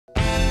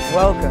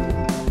Welcome.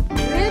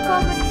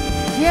 Welkom.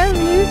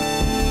 Bienvenue.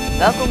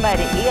 Welkom bij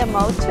de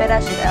IMO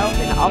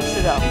 2011 in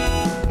Amsterdam.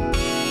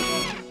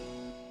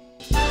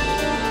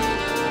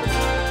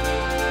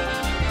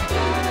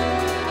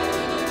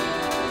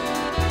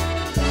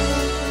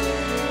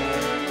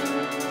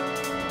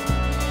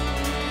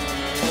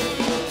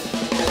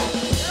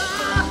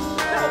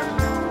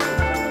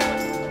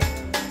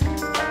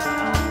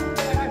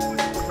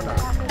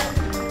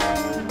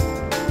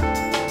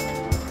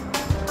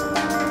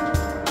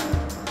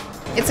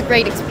 It's a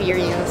great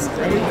experience,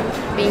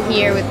 and being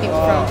here with people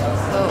from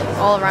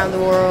all around the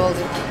world,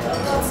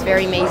 it's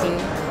very amazing.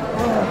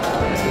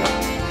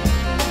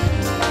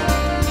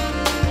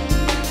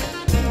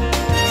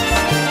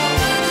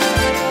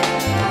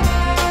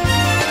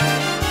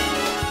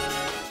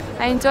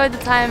 I enjoyed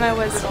the time I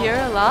was here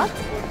a lot,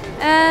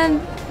 and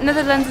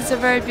Netherlands is a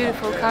very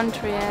beautiful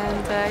country,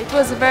 and it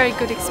was a very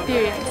good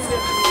experience.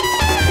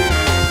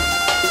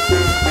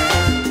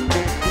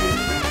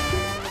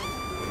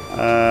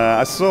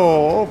 I saw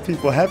all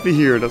people happy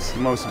here. That's the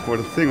most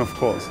important thing, of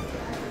course.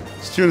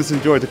 Students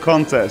enjoyed the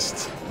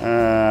contest.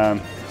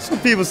 Some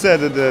people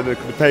said that the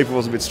paper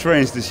was a bit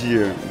strange this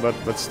year,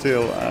 but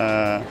still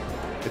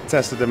it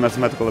tested their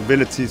mathematical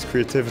abilities,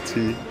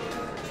 creativity,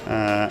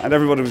 and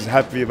everybody was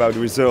happy about the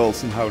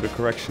results and how the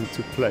correction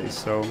took place.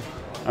 So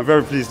I'm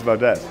very pleased about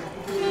that.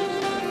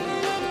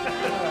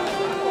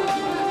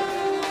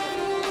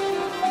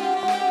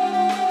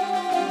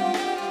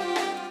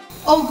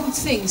 All good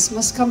things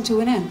must come to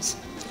an end.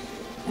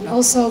 And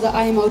also the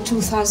IMO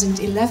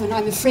 2011.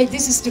 I'm afraid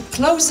this is the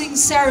closing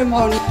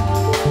ceremony.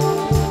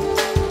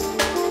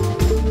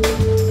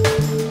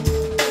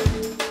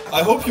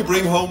 I hope you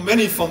bring home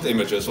many fond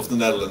images of the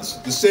Netherlands.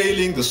 The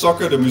sailing, the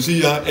soccer, the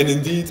musea, and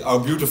indeed our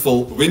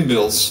beautiful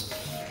windmills.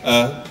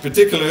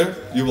 Particularly,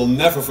 you will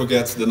never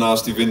forget the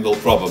nasty windmill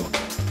problem.